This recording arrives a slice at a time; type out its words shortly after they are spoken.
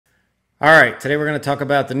All right, today we're going to talk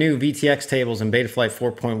about the new VTX tables in Betaflight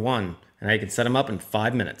 4.1 and how you can set them up in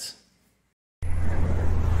 5 minutes.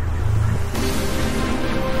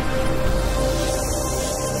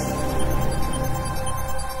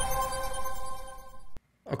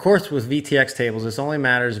 Of course, with VTX tables, this only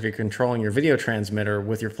matters if you're controlling your video transmitter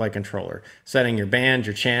with your flight controller, setting your band,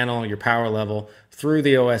 your channel, your power level through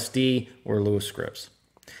the OSD or Lewis scripts.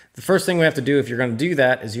 The first thing we have to do if you're going to do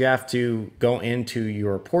that is you have to go into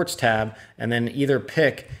your ports tab and then either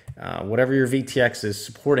pick whatever your VTX is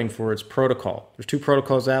supporting for its protocol. There's two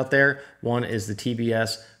protocols out there. One is the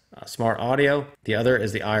TBS smartaudio. The other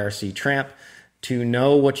is the IRC tramp. To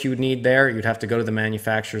know what you would need there, you'd have to go to the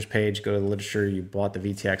manufacturer's page, go to the literature you bought the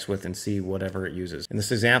VTX with, and see whatever it uses. In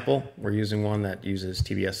this example, we're using one that uses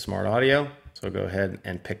TBS smartaudio. So go ahead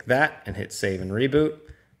and pick that and hit save and reboot.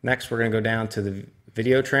 Next, we're going to go down to the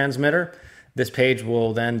video transmitter. This page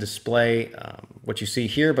will then display what you see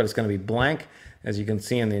here, but it's going to be blank. As you can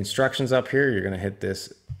see in the instructions up here, you're going to hit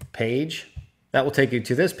this page. That will take you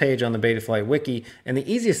to this page on the Betaflight wiki, and the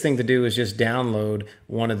easiest thing to do is just download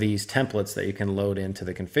one of these templates that you can load into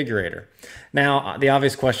the configurator. Now, the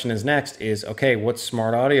obvious question is next is, okay, what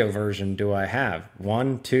smart audio version do I have?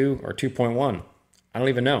 1, 2, or 2.1? I don't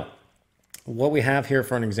even know. What we have here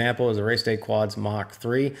for an example is a Race Day Quads Mach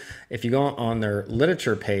 3. If you go on their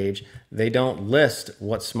literature page, they don't list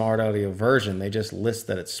what smart audio version, they just list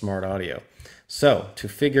that it's smart audio. So to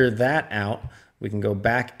figure that out, we can go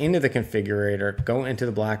back into the configurator, go into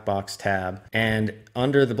the black box tab, and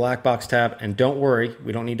under the black box tab, and don't worry,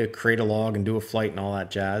 we don't need to create a log and do a flight and all that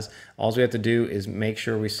jazz. All we have to do is make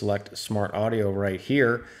sure we select smart audio right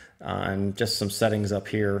here, and just some settings up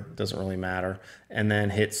here, doesn't really matter, and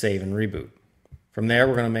then hit save and reboot. From there,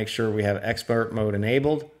 we're going to make sure we have expert mode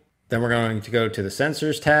enabled. Then we're going to go to the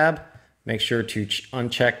sensors tab, make sure to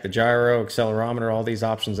uncheck the gyro, accelerometer, all these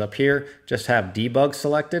options up here. Just have debug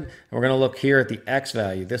selected, and we're going to look here at the X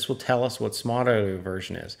value. This will tell us what smart audio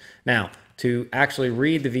version is. Now, to actually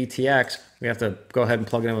read the VTX, we have to go ahead and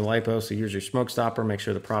plug it in with LiPo. So use your smoke stopper, make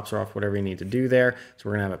sure the props are off, whatever you need to do there. So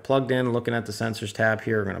we're going to have it plugged in. Looking at the sensors tab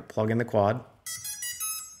here, we're going to plug in the quad.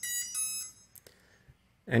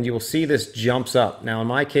 And you will see this jumps up. Now in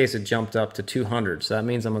my case, it jumped up to 200. So that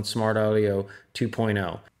means I'm on Smart Audio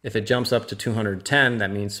 2.0. If it jumps up to 210, that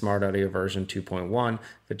means Smart Audio version 2.1.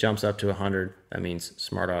 If it jumps up to 100, that means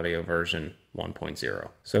Smart Audio version 1.0.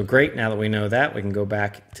 So great, now that we know that, we can go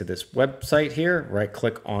back to this website here, right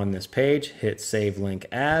click on this page, hit Save Link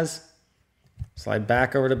As, slide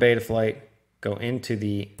back over to Betaflight, go into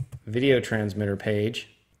the video transmitter page,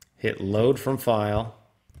 hit Load from File,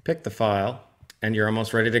 pick the file, and you're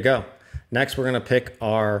almost ready to go. Next, we're going to pick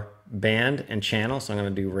our band and channel. So I'm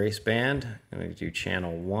going to do race band. I'm going to do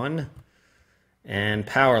channel 1 and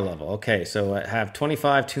power level. Okay, so I have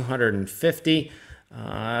 25, 250.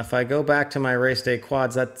 If I go back to my Race Day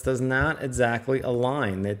Quads, that does not exactly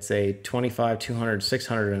align. It's a 25, 200,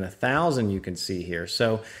 600, and 1,000 you can see here.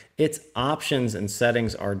 So its options and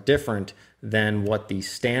settings are different than what the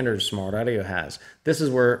standard smart audio has. This is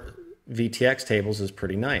where VTX tables is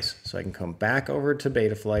pretty nice. So I can come back over to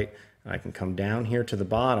Betaflight, and I can come down here to the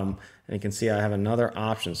bottom, and you can see I have another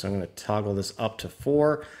option. So I'm going to toggle this up to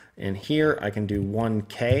 4, and here I can do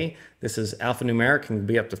 1K. This is alphanumeric, can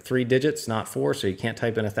be up to 3 digits, not 4, so you can't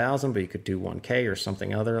type in 1,000, but you could do 1K or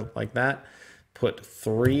something other like that. Put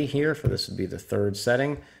 3 here, for this would be the third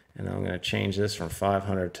setting, and I'm going to change this from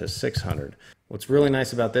 500 to 600. What's really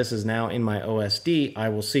nice about this is now in my OSD, I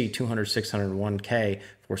will see 200, 600, 1K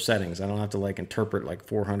for settings. I don't have to like interpret like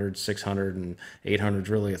 400, 600, and 800 is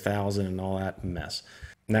really 1,000 and all that mess.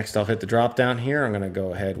 Next, I'll hit the drop down here. I'm going to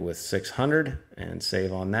go ahead with 600 and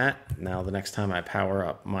save on that. Now, the next time I power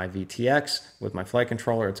up my VTX with my flight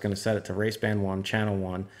controller, it's going to set it to race band 1, channel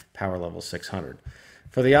 1, power level 600.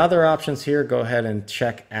 For the other options here, go ahead and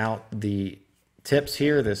check out the tips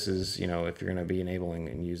here. This is, if you're going to be enabling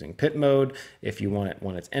and using pit mode, if you want it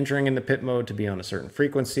when it's entering into pit mode to be on a certain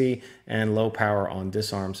frequency, and low power on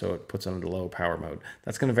disarm, so it puts on the low power mode.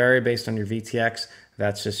 That's going to vary based on your VTX.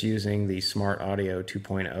 That's just using the Smart Audio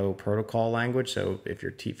 2.0 protocol language. So if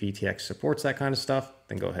your VTX supports that kind of stuff,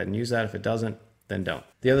 then go ahead and use that. If it doesn't, then don't.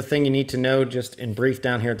 The other thing you need to know, just in brief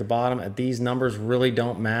down here at the bottom, these numbers really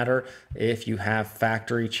don't matter if you have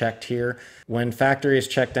factory checked here. When factory is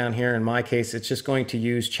checked down here, in my case, it's just going to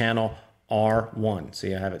use channel R1. So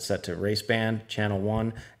you have it set to raceband channel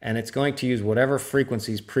 1, and it's going to use whatever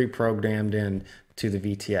frequencies pre-programmed in to the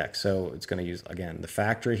VTX. So it's going to use, again, the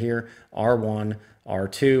factory here, R1,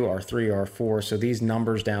 R2, R3, R4. So these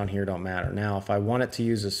numbers down here don't matter. Now, if I want it to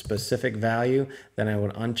use a specific value, then I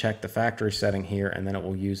would uncheck the factory setting here, and then it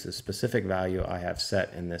will use the specific value I have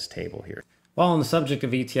set in this table here. While on the subject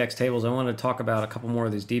of VTX tables, I want to talk about a couple more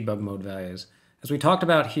of these debug mode values. As we talked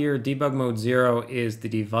about here, debug mode 0 is the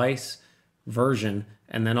device version,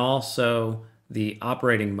 and then also the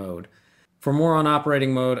operating mode. For more on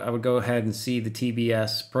operating mode, I would go ahead and see the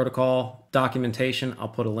TBS protocol documentation. I'll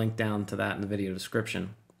put a link down to that in the video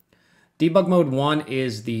description. Debug mode 1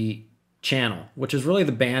 is the channel, which is really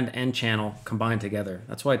the band and channel combined together.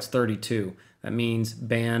 That's why it's 32. That means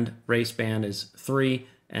band, race band is 3,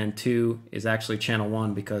 and 2 is actually channel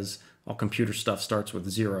 1 because all computer stuff starts with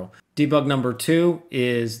 0. Debug number 2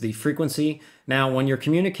 is the frequency. Now, when you're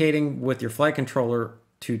communicating with your flight controller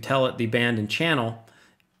to tell it the band and channel,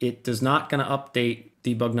 it does not going to update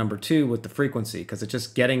debug number 2 with the frequency because it's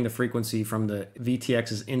just getting the frequency from the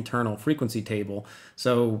VTX's internal frequency table.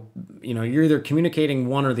 So, you're either communicating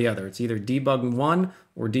one or the other. It's either debug 1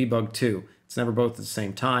 or debug 2. It's never both at the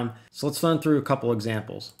same time. So let's run through a couple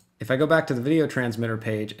examples. If I go back to the video transmitter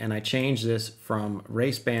page and I change this from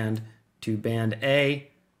race band to band A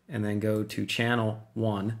and then go to channel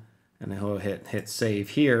 1 and then I'll hit save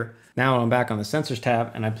here. Now I'm back on the sensors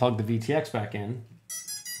tab and I plug the VTX back in.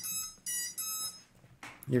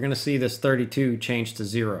 You're going to see this 32 change to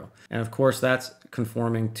 0. And of course that's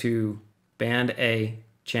conforming to band A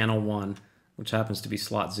channel 1, which happens to be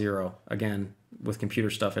slot 0. Again, with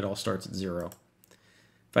computer stuff it all starts at 0.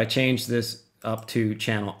 If I change this up to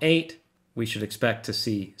channel 8, we should expect to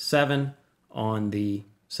see 7 on the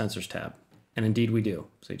sensors tab. And indeed we do.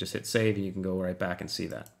 So you just hit save and you can go right back and see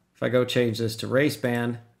that. If I go change this to race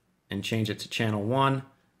band and change it to channel 1,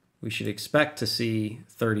 we should expect to see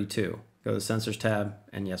 32. Go to the sensors tab,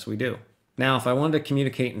 and yes, we do. Now, if I wanted to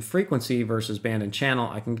communicate in frequency versus band and channel,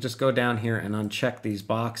 I can just go down here and uncheck these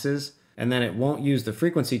boxes, and then it won't use the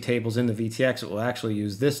frequency tables in the VTX. It will actually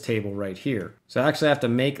use this table right here. So I actually have to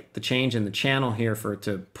make the change in the channel here for it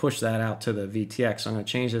to push that out to the VTX. So I'm going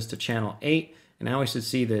to change this to channel 8, and now we should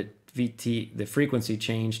see the frequency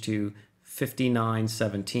change to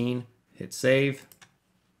 5917. Hit save.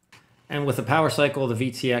 And with the power cycle of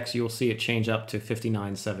the VTX, you'll see it change up to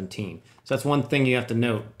 5917. So that's one thing you have to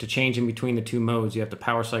note. To change in between the two modes, you have to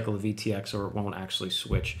power cycle the VTX or it won't actually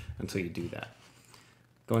switch until you do that.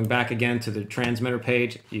 Going back again to the transmitter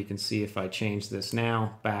page, you can see if I change this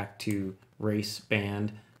now back to race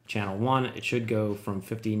band channel 1, it should go from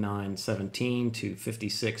 5917 to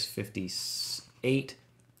 5658.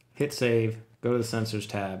 Hit save, go to the sensors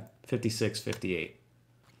tab, 5658.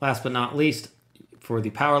 Last but not least, for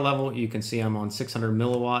the power level, you can see I'm on 600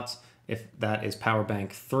 milliwatts. If that is power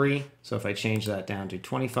bank 3, so if I change that down to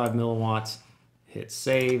 25 milliwatts, hit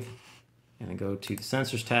save, and then go to the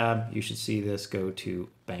sensors tab, you should see this go to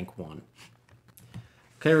bank 1.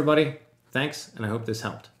 Okay, everybody, thanks, and I hope this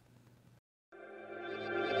helped.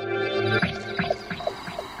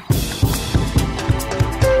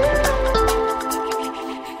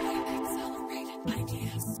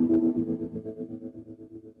 Ideas.